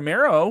Rocky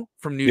Romero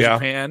from New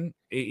Japan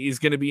is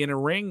going to be in a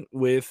ring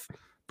with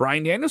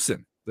Bryan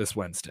Danielson this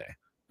Wednesday.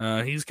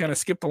 He's kind of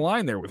skipped the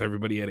line there with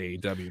everybody at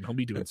AEW, and he'll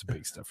be doing some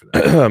big stuff for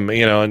that.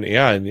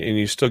 And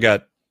you still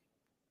got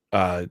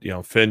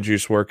Finn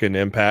Juice working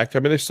Impact. I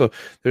mean,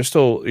 they're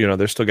still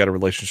got a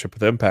relationship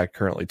with Impact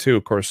currently too.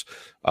 Of course,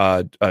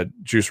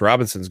 Juice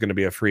Robinson's going to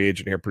be a free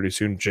agent here pretty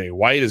soon. Jay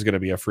White is going to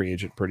be a free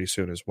agent pretty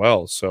soon as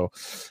well. So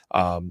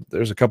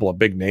there's a couple of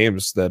big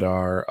names that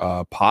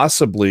are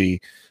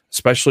possibly,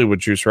 especially with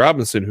Juice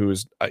Robinson, who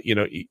is,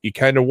 you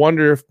kind of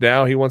wonder if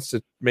now he wants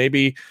to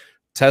maybe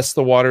test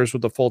the waters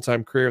with a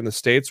full-time career in the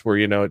States where,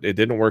 it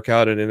didn't work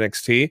out in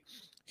NXT.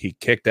 He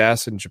kicked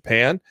ass in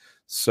Japan.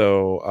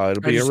 So it'll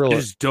be I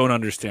just don't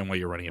understand why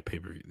you're running a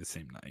pay-per-view the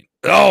same night.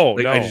 No.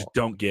 I just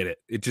don't get it.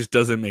 It just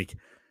doesn't make.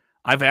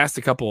 I've asked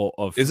a couple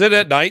of. Is it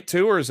at night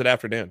too, or is it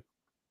afternoon?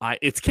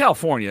 It's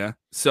California,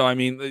 so I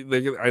mean,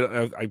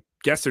 I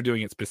guess they're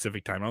doing it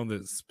specific time. I don't know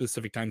the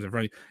specific times in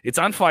front of you. It's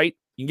on Fight.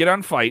 You can get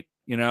on Fight.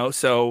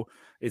 So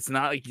it's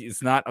not like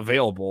it's not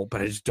available, but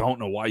I just don't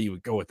know why you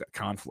would go with that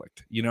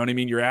conflict. You know what I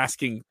mean? You're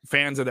asking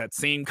fans of that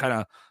same kind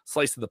of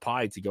slice of the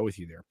pie to go with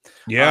you there.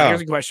 Yeah.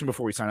 Here's a question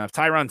before we sign off.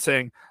 Tyron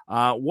saying,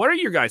 what are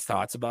your guys'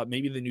 thoughts about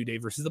maybe the New Day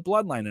versus the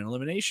Bloodline in an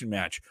elimination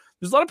match?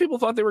 There's a lot of people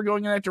thought they were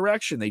going in that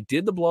direction. They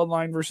did the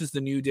Bloodline versus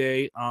the New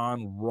Day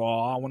on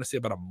Raw, I want to say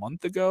about a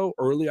month ago,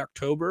 early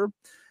October.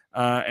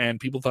 And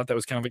people thought that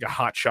was kind of like a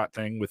hot shot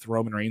thing with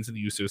Roman Reigns and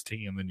the Usos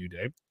taking on the New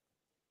Day.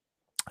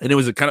 And it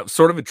was a kind of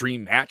sort of a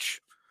dream match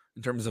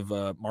in terms of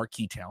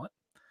marquee talent,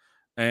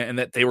 and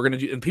that they were going to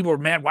do. And people were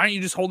mad. Why aren't you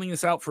just holding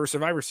this out for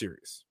Survivor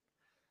Series?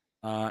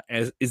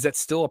 Is that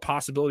still a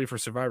possibility for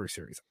Survivor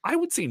Series? I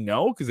would say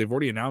no, because they've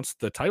already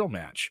announced the title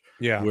match.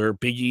 Yeah, where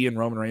Big E and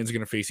Roman Reigns are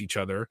going to face each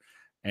other,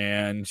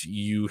 and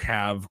you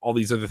have all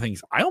these other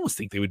things. I almost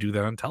think they would do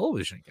that on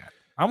television again.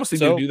 I almost think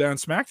they would do that on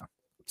SmackDown.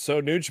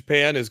 So New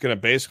Japan is going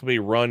to basically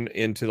run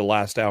into the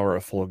last hour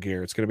of Full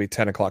Gear. It's going to be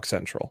 10 o'clock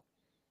Central.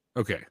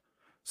 Okay,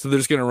 so they're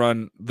just going to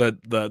run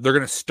they're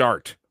going to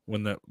start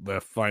when the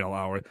final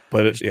hour,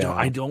 but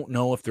I don't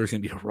know if there's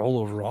going to be a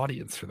rollover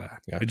audience for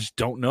that. I just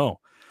don't know.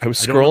 I was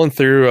scrolling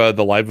through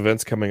the live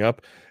events coming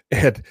up,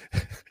 and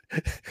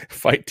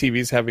Fight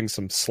TV's having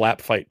some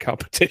slap fight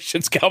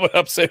competitions coming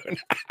up soon.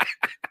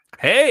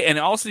 Hey, and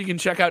also you can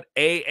check out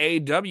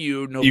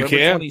AAW November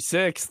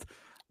 26th,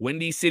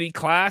 Windy City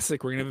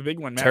Classic. We're gonna have a big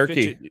one. Matt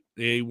Turkey. Fitchett,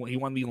 he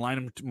won the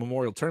Line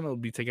Memorial Tournament.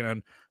 Will be taking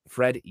on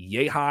Fred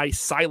Yehai.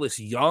 Silas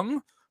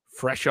Young,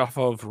 fresh off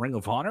of Ring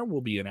of Honor,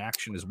 will be in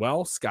action as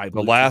well. Sky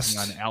Blue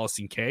on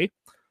Allison Kay.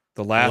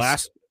 The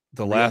last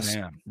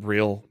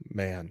real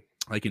man.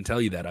 I can tell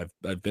you that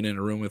I've been in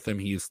a room with him.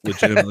 He is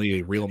legitimately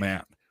a real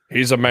man.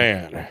 He's a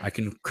man. I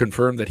can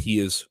confirm that he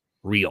is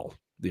real.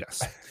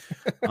 Yes.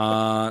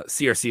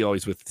 CRC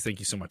always with. Thank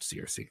you so much,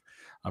 CRC.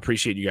 I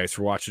appreciate you guys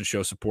for watching the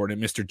show, supporting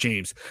Mr.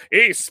 James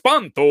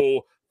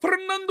Espanto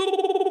Fernando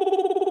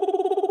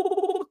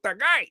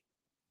Tagay.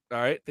 All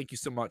right, thank you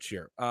so much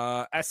here.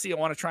 SC, I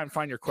want to try and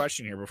find your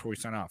question here before we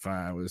sign off.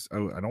 I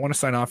don't want to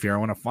sign off here. I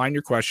want to find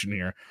your question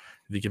here.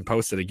 If you can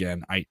post it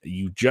again.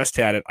 You just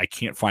had it. I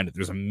can't find it.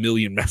 There's a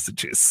million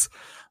messages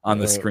on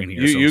the screen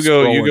here. You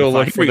go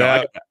look for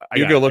that.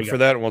 You go look for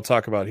that, and we'll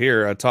talk about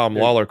here. Tom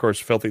Lawler, of course,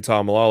 filthy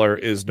Tom Lawler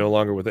is no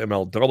longer with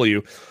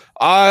MLW.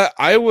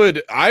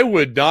 I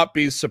would not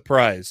be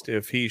surprised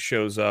if he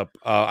shows up.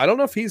 I don't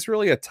know if he's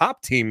really a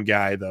top team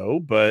guy though,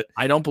 but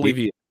I don't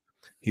believe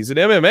he's an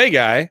MMA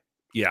guy.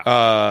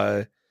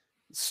 Yeah.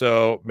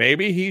 So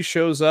maybe he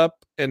shows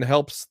up and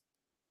helps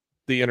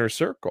the Inner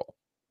Circle.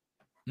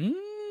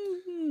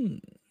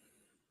 Could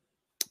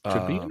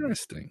be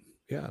interesting.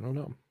 Yeah, I don't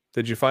know.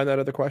 Did you find that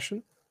other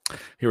question?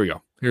 Here we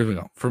go.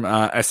 From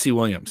SC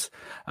Williams.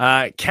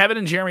 Kevin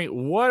and Jeremy,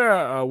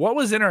 what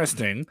was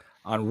interesting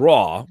on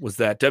Raw was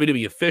that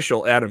WWE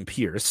official Adam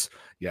Pearce,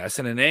 yes,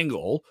 in an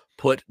angle,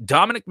 put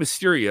Dominic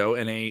Mysterio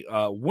in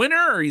a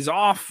winner or he's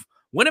off,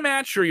 win a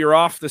match or you're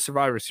off the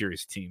Survivor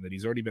Series team that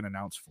he's already been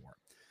announced for.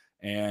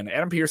 And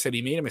Adam Pearce said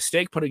he made a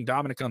mistake putting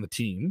Dominic on the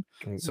team,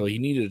 so he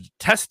needed to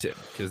test him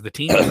because the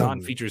team he's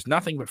on features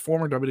nothing but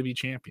former WWE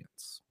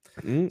champions.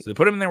 So they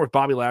put him in there with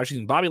Bobby Lashley,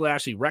 and Bobby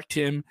Lashley wrecked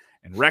him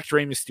and wrecked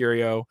Rey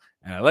Mysterio.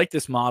 And I like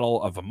this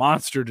model of a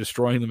monster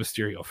destroying the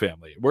Mysterio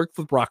family. It worked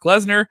with Brock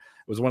Lesnar. It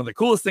was one of the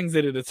coolest things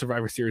they did at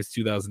Survivor Series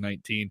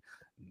 2019.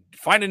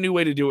 Find a new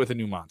way to do it with a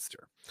new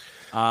monster.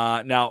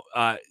 Now,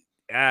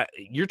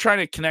 you're trying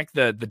to connect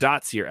the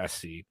dots here,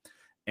 SC,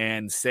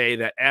 and say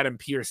that Adam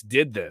Pearce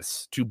did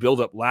this to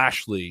build up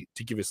Lashley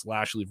to give us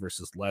Lashley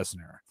versus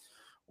Lesnar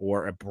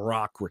or a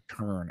Brock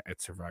return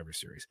at Survivor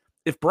Series.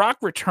 If Brock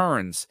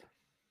returns,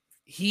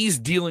 he's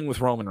dealing with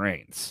Roman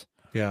Reigns.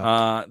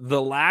 Yeah.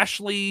 The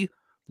Lashley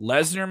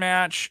Lesnar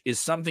match is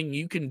something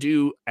you can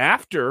do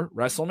after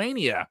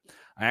WrestleMania.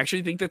 I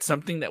actually think that's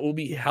something that will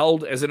be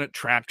held as an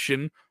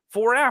attraction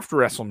for after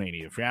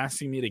WrestleMania. If you're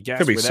asking me to guess,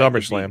 could be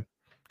SummerSlam.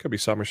 Could be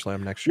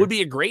SummerSlam next year. Would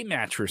be a great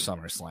match for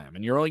SummerSlam,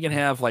 and you're only going to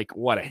have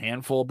a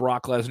handful of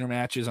Brock Lesnar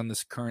matches on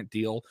this current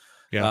deal.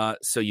 Yeah.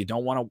 So you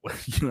don't want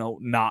to,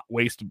 not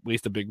waste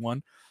a big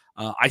one.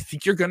 I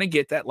think you're going to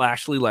get that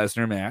Lashley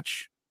Lesnar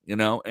match, and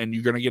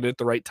you're going to get it at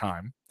the right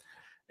time.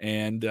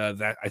 And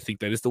that I think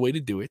that is the way to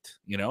do it,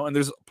 And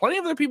there's plenty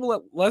of other people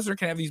that Lesnar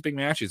can have these big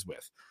matches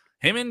with.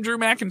 Him and Drew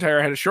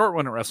McIntyre had a short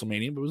one at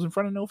WrestleMania, but it was in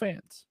front of no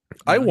fans.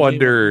 I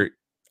wonder.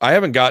 I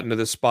haven't gotten to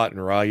this spot in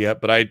Raw yet,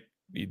 but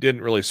you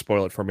didn't really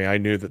spoil it for me. I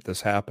knew that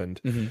this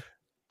happened,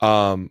 but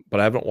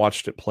I haven't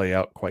watched it play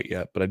out quite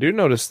yet. But I do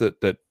notice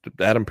that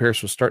Adam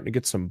Pearce was starting to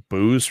get some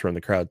boos from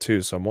the crowd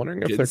too. So I'm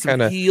wondering if they're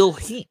kind of heel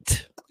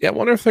heat. Yeah, I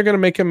wonder if they're going to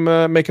make him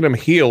making him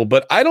heel.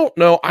 But I don't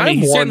know. I'm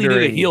he wondering.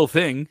 Certainly did a heel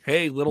thing.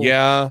 Hey,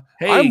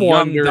 I'm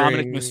wondering.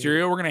 Dominic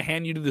Mysterio, we're going to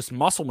hand you to this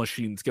muscle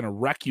machine that's going to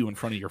wreck you in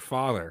front of your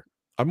father.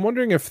 I'm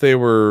wondering if they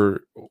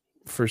were,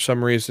 for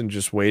some reason,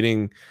 just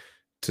waiting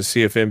to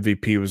see if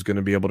MVP was going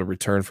to be able to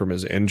return from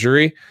his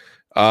injury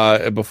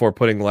before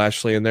putting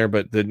Lashley in there,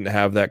 but didn't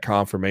have that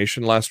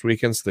confirmation last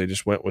weekend. So they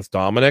just went with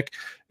Dominic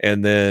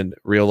and then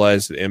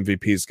realized that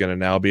MVP is going to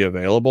now be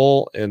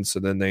available. And so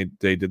then they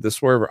did this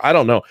wherever. I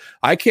don't know.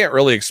 I can't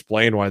really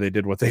explain why they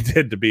did what they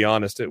did, to be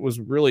honest. It was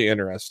really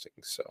interesting.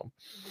 So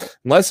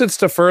unless it's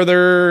to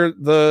further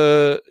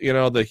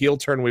the heel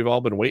turn we've all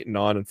been waiting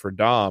on, and for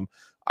Dom,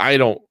 I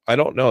don't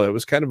know. It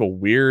was kind of a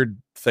weird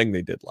thing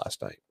they did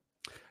last night.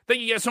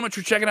 Thank you guys so much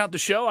for checking out the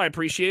show. I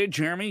appreciate it.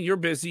 Jeremy, you're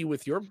busy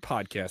with your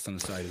podcast on the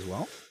side as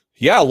well.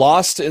 Yeah,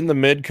 Lost in the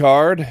Mid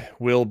Card.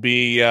 We'll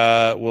be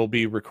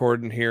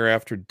recording here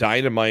after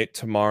Dynamite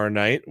tomorrow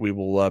night. We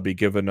will be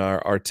giving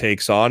our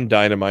takes on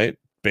Dynamite,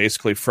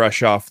 basically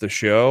fresh off the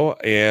show,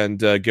 and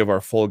give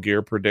our full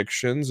gear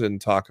predictions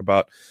and talk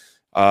about.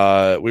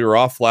 We were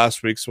off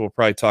last week, so we'll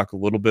probably talk a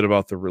little bit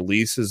about the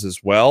releases as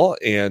well,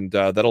 and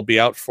that'll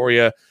be out for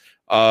you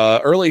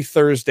early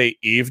Thursday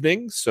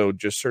evening. So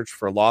just search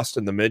for Lost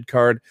in the Mid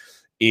Card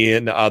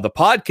in the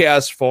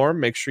podcast form.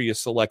 Make sure you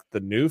select the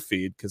new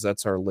feed, because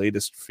that's our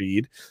latest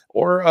feed,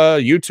 or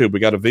YouTube. We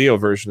got a video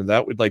version of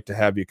that. We'd like to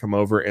have you come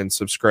over and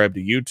subscribe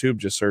to YouTube.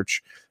 Just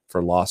search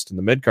for Lost in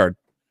the Mid Card.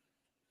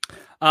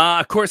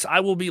 Of course, I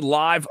will be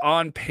live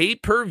on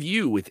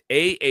pay-per-view with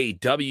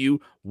AAW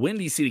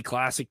Windy City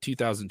Classic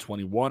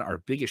 2021, our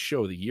biggest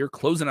show of the year,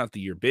 closing out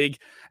the year big.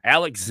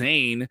 Alex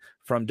Zane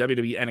from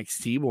WWE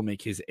NXT will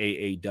make his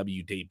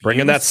AAW debut.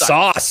 Bringing that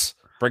sauce.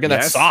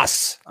 That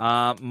sauce.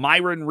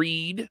 Myron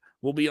Reed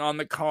will be on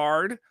the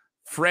card.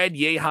 Fred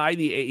Yehi,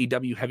 the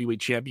AEW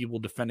heavyweight champion, will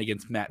defend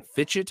against Matt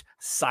Fitchett.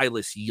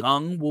 Silas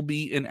Young will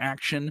be in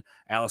action.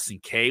 Allison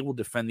Kay will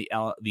defend the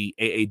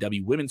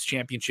AAW Women's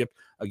Championship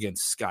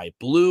against Sky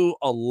Blue.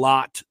 A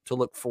lot to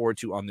look forward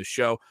to on the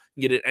show.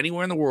 You can get it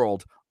anywhere in the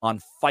world on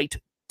Fight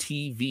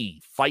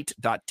TV,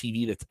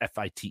 fight.tv. That's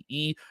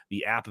FITE.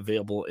 The app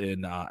available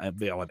in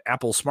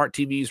Apple smart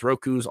TVs,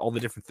 Roku's, all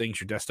the different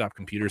things, your desktop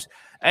computers.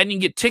 And you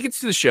can get tickets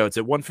to the show. It's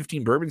at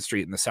 115 Bourbon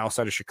Street in the south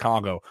side of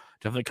Chicago.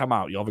 Definitely come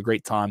out. You'll have a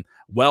great time.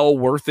 Well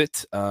worth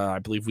it. I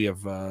believe we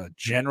have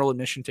general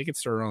admission tickets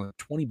start around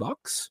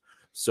 $20.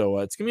 So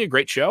it's going to be a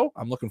great show.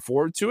 I'm looking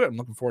forward to it. I'm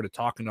looking forward to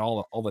talking to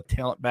all the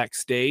talent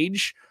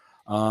backstage.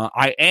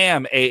 I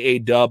am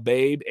AAW,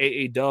 babe.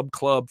 AAW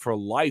Club for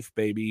life,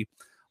 baby.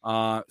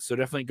 So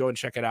definitely go and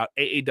check it out.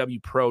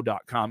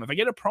 AAWpro.com. If I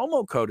get a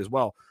promo code as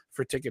well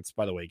for tickets,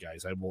 by the way,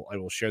 guys, I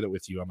will share that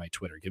with you on my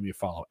Twitter. Give me a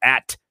follow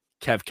at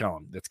Kev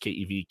Kellam. That's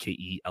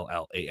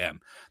KEVKELLAM.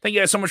 Thank you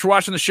guys so much for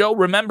watching the show.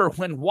 Remember,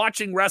 when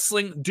watching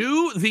wrestling,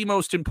 do the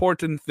most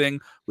important thing,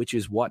 which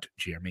is what,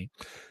 Jeremy?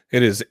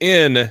 It is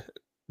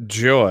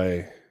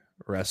enjoy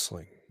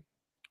wrestling.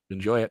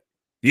 Enjoy it.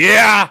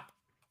 Yeah.